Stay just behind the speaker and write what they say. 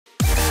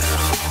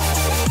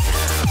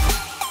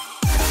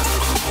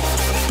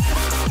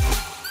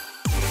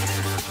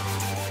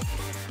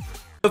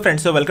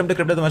friends, so welcome to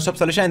Crypto the One Stop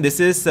Solution, and this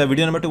is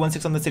video number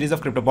 216 on the series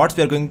of crypto bots.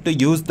 We are going to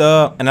use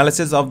the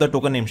analysis of the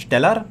token named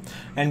Stellar,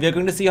 and we are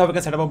going to see how we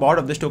can set up a bot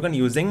of this token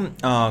using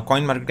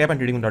CoinMarketCap and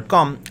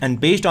Trading.com. And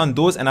based on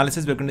those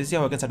analysis, we are going to see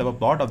how we can set up a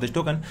bot of this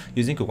token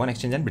using Kucoin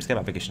Exchange and Bitsgap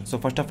application. So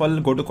first of all,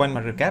 go to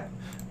CoinMarketCap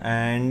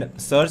and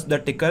search the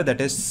ticker,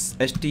 that is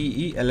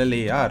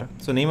STELLAR.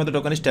 So name of the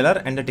token is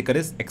Stellar and the ticker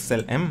is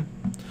XLM.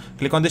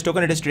 Click on this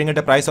token. It is trading at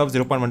a price of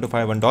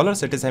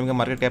 $0.1251. It is having a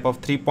market cap of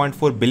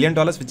 $3.4 billion,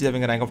 which is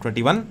having a rank of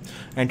 21,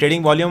 and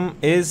trading volume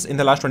is in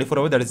the last 24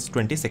 hours, that is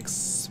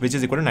 26, which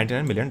is equal to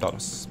 $99 million.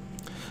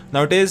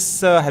 Now it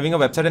is having a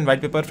website and white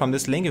paper from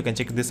this link. You can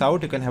check this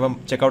out. You can have a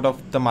checkout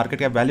of the market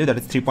cap value, that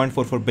is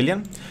 3.44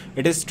 billion.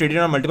 It is traded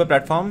on multiple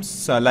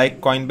platforms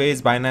like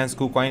Coinbase, Binance,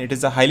 Kucoin. It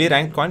is a highly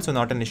ranked coin, so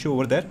not an issue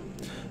over there.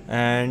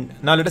 And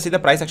now let us see the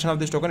price action of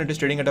this token. It is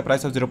trading at a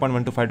price of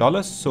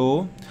 $0.125.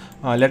 So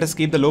let us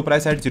keep the low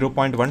price at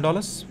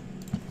 $0.1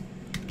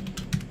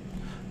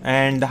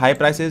 and the high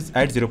price is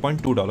at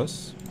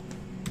 $0.2.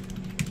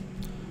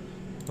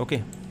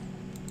 Okay.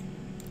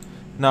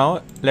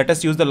 Now let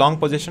us use the long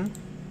position.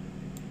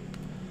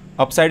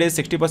 Upside is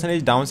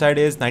 60%, downside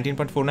is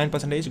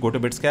 19.49%. Go to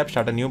Bitsgap,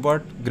 start a new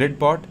bot, grid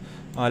bot.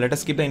 Let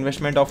us keep the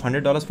investment of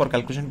 $100 for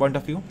calculation point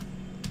of view.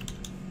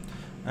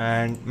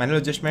 And manual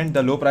adjustment,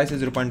 the low price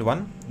is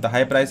 0.1, the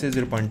high price is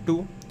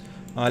 0.2.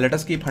 Let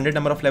us keep 100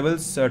 number of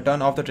levels,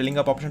 turn off the trailing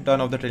up option, turn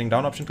off the trailing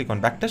down option, click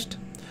on backtest.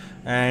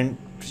 And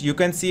you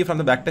can see from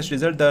the backtest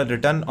result the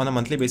return on a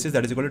monthly basis,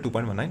 that is equal to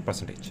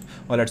 2.19%.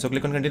 Alright, so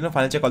click on continue,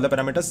 final check all the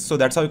parameters. So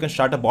that's how you can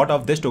start a bot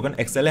of this token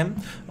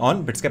XLM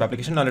on Bitsgap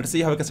application. Now let's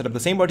see how we can set up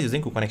the same bot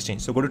using Kucoin Exchange.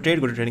 So go to trade,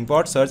 go to trading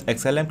bot, search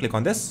XLM, click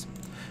on this.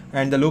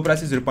 And the low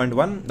price is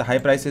 0.1, the high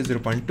price is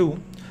 0.2.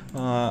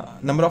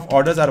 Number of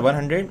orders are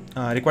 100.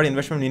 Required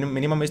investment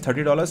minimum is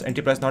 $30.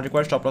 Entry price not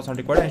required, stop loss not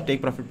required, and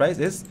take profit price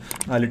is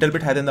a little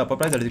bit higher than the upper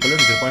price, that is equal to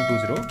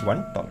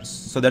 $0.201.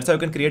 So that's how you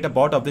can create a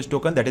bot of this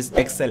token, that is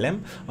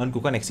XLM, on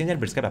Kucoin Exchange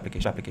and Bitsgap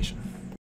application.